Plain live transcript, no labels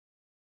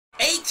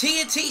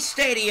AT&T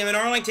Stadium in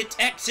Arlington,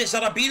 Texas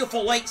on a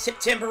beautiful late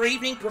September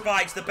evening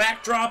provides the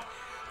backdrop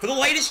for the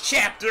latest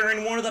chapter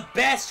in one of the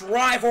best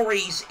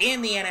rivalries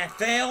in the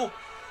NFL.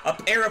 A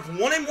pair of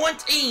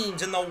 1-1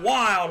 teams in the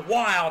wild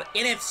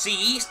NFC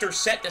East are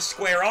set to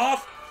square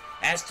off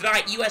as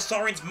tonight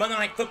USRN's Monday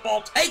Night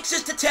Football takes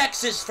us to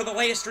Texas for the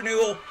latest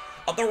renewal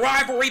of the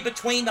rivalry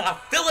between the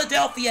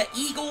Philadelphia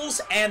Eagles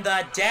and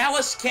the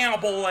Dallas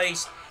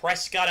Cowboys.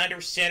 Prescott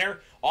under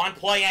center on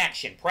play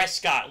action.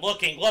 Prescott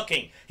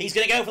looking. He's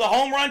going to go for the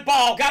home run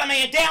ball. Got a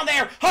man down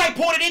there. High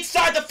pointed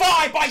inside the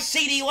 5 by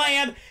CeeDee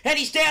Lamb. And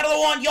he's down to the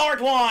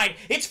 1-yard line.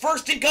 It's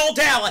 1st and goal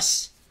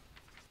Dallas.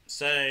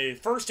 So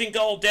 1st and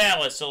goal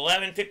Dallas.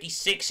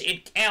 11:56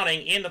 in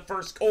counting in the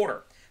first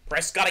quarter.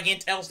 Prescott again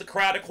tells the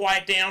crowd to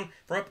quiet down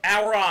from a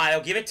power eye.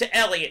 They'll give it to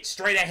Elliott.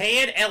 Straight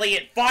ahead.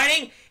 Elliott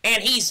fighting.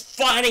 And he's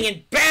fighting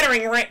and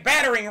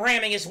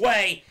ramming his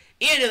way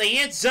into the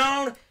end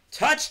zone.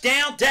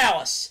 Touchdown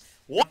Dallas.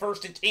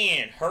 1st and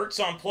 10. Hurts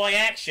on play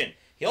action.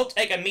 He'll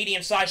take a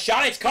medium-sized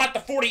shot. It's caught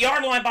at the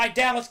 40-yard line by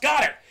Dallas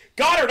Goedert.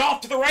 Goedert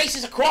off to the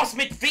races across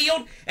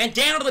midfield and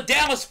down to the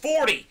Dallas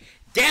 40.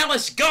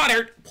 Dallas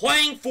Goedert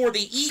playing for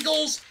the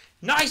Eagles.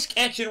 Nice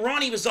catch and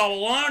run. He was all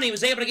alone. He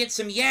was able to get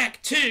some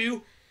yak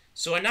too.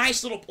 So a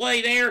nice little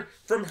play there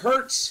from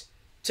Hurts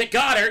to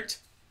Goedert.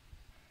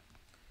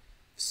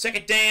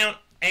 2nd down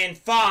and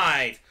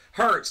 5.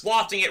 Hurts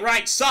lofting it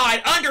right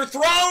side.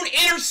 Underthrown,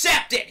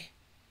 intercepted.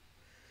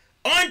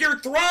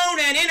 Underthrown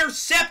and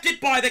intercepted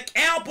by the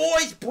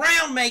Cowboys.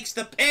 Brown makes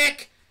the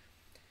pick.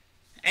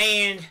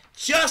 And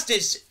just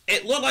as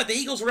it looked like the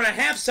Eagles were going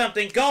to have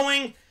something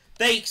going,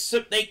 they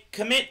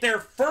commit their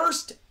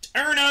first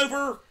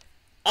turnover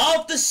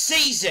of the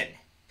season.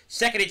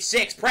 2nd and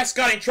 6.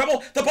 Prescott in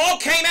trouble. The ball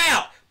came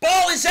out.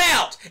 Ball is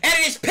out. And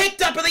it is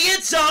picked up in the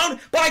end zone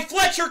by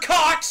Fletcher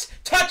Cox.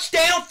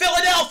 Touchdown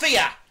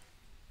Philadelphia.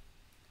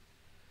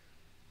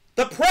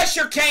 The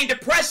pressure came to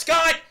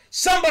Prescott.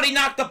 Somebody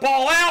knocked the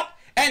ball out,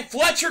 and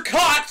Fletcher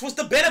Cox was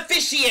the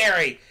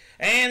beneficiary.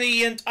 And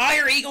the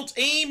entire Eagle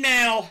team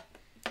now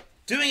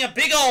doing a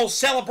big old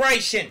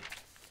celebration.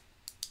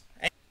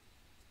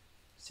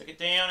 2nd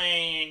down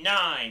and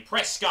 9.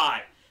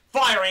 Prescott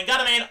firing.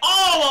 Got a man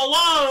all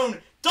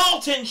alone.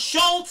 Dalton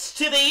Schultz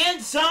to the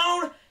end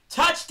zone.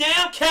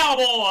 Touchdown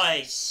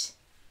Cowboys.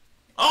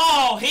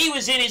 Oh, he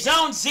was in his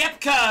own zip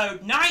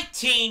code.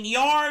 19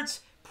 yards.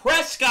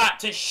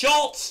 Prescott to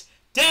Schultz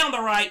down the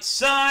right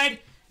side,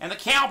 and the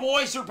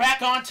Cowboys are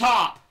back on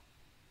top.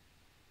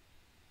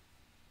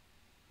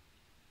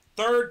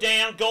 3rd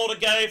down, goal to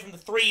go from the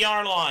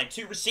 3-yard line.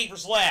 2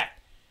 receivers left.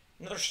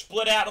 Another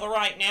split out to the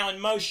right now in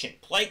motion.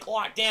 Play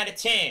clock down to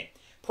 10.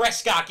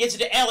 Prescott gets it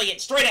to Elliott,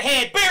 straight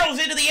ahead, barrels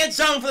into the end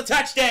zone for the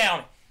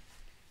touchdown.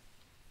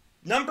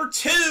 Number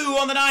 2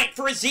 on the night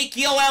for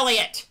Ezekiel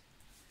Elliott.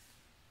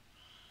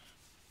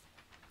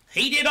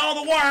 He did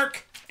all the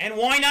work. And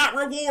why not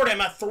reward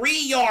him? A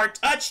 3-yard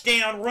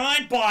touchdown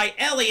run by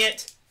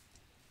Elliott.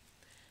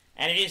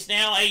 And it is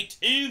now a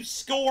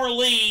 2-score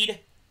lead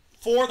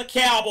for the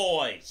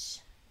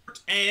Cowboys.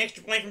 And an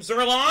extra point from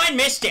Zerline.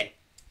 Missed it.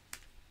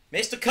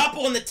 Missed a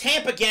couple in the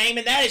Tampa game,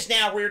 and that has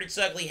now reared its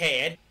ugly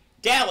head.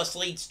 Dallas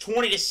leads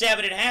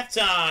 20-7 at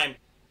halftime.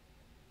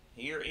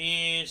 Here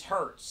is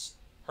Hurts.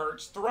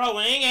 Hurts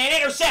throwing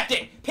and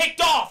intercepting.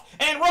 Picked off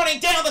and running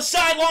down the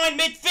sideline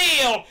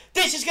midfield.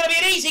 This is going to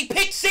be an easy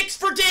pick 6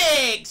 for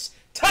Diggs.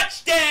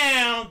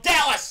 Touchdown,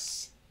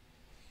 Dallas.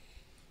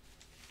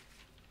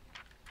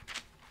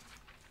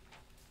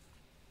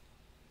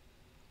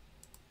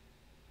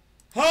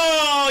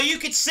 Oh, you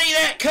could see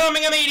that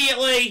coming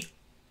immediately.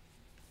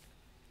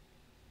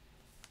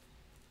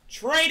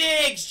 Trey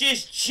Diggs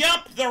just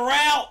jumped the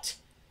route,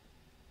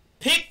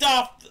 picked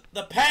off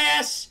the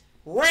pass,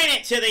 ran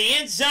it to the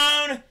end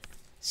zone.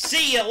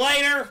 See you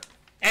later.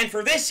 And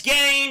for this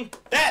game,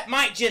 that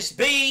might just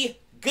be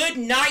good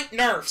night,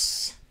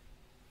 nurse.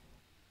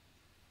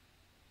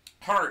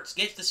 Hurts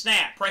gets the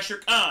snap. Pressure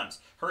comes.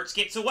 Hurts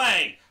gets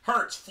away.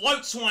 Hurts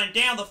floats one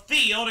down the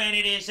field, and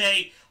it is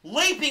a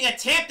leaping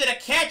attempt at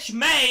a catch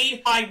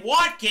made by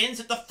Watkins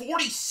at the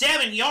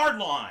 47-yard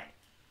line.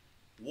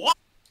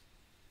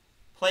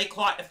 Play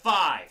clock to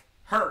 5.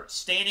 Hurts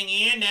standing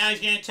in. Now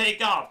he's going to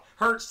take off.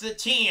 Hurts to the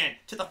 10,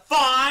 to the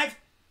 5,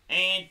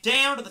 and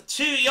down to the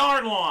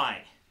 2-yard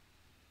line.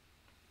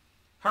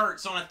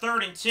 Hurts on a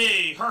 3rd and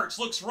 2. Hurts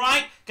looks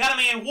right. Got a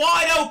man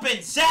wide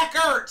open. Zach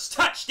Ertz.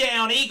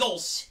 Touchdown,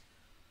 Eagles.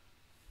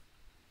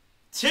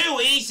 Too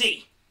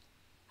easy.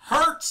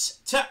 Hurts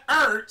to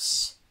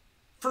Ertz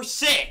for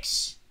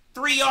 6.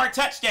 3-yard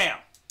touchdown.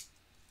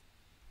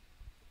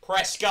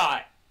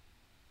 Prescott.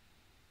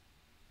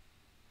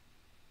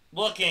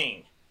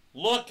 Looking,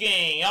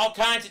 all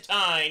kinds of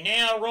time.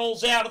 Now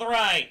rolls out to the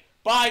right.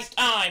 Buys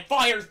time,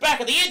 fires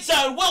back at the end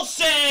zone.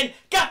 Wilson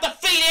got the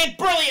feet in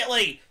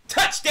brilliantly.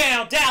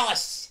 Touchdown,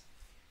 Dallas.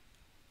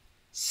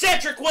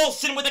 Cedric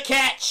Wilson with a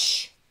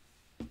catch.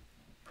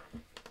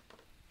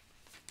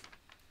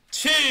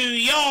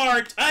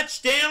 2-yard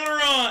touchdown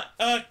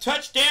run,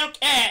 touchdown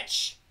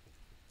catch.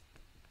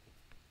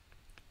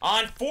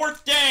 On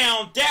 4th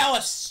down,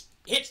 Dallas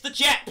hits the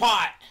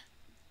jackpot.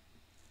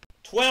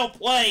 12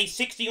 plays,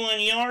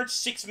 61 yards,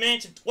 6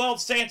 minutes and 12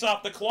 seconds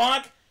off the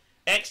clock.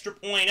 Extra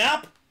point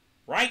up,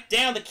 right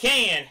down the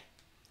can.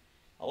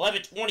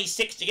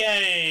 11:26 to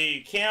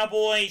go.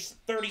 Cowboys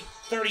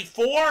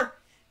 34,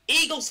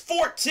 Eagles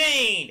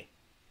 14.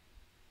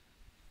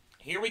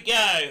 Here we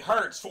go.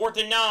 Hurts, 4th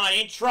and 9,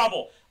 in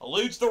trouble.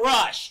 Eludes the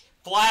rush.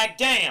 Flag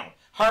down.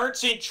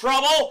 Hurts in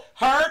trouble.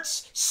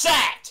 Hurts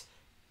sacked.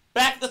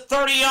 Back to the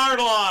 30-yard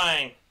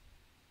line.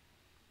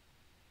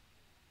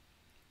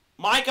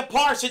 Micah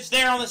Parsons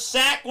there on the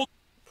sack.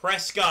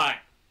 Prescott.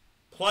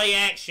 Play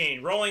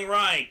action. Rolling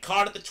right.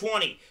 Caught at the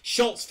 20.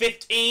 Schultz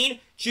 15.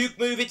 Juke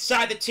move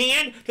inside the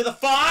 10. To the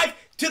 5.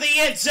 To the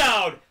end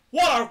zone.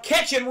 What a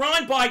catch and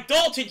run by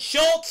Dalton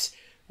Schultz.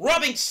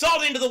 Rubbing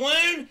salt into the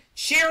wound.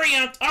 Cherry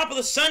on top of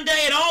the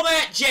sundae and all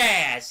that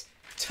jazz.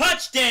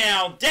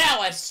 Touchdown,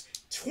 Dallas.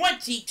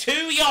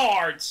 22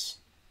 yards.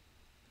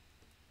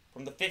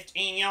 From the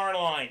 15-yard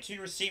line.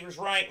 2 receivers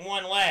right and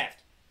 1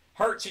 left.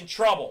 Hurts in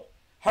trouble.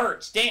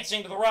 Hurts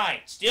dancing to the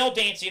right. Still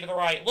dancing to the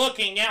right.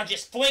 Looking now,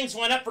 just flings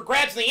one up for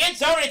grabs in the end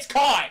zone, and it's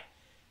caught.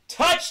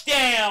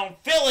 Touchdown,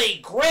 Philly,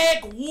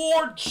 Greg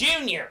Ward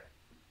Jr.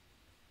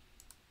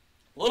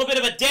 A little bit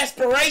of a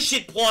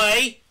desperation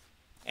play,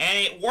 and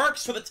it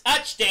works for the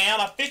touchdown.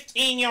 A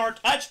 15-yard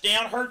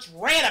touchdown. Hurts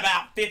ran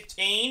about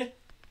 15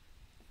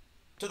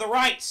 to the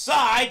right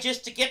side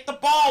just to get the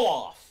ball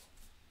off.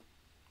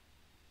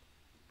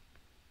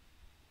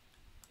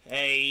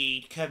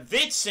 A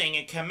convincing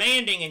and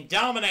commanding and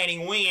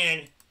dominating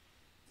win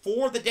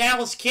for the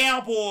Dallas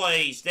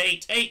Cowboys. They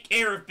take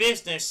care of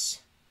business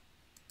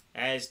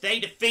as they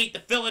defeat the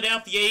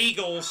Philadelphia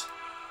Eagles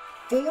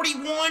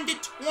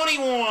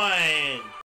 41-21.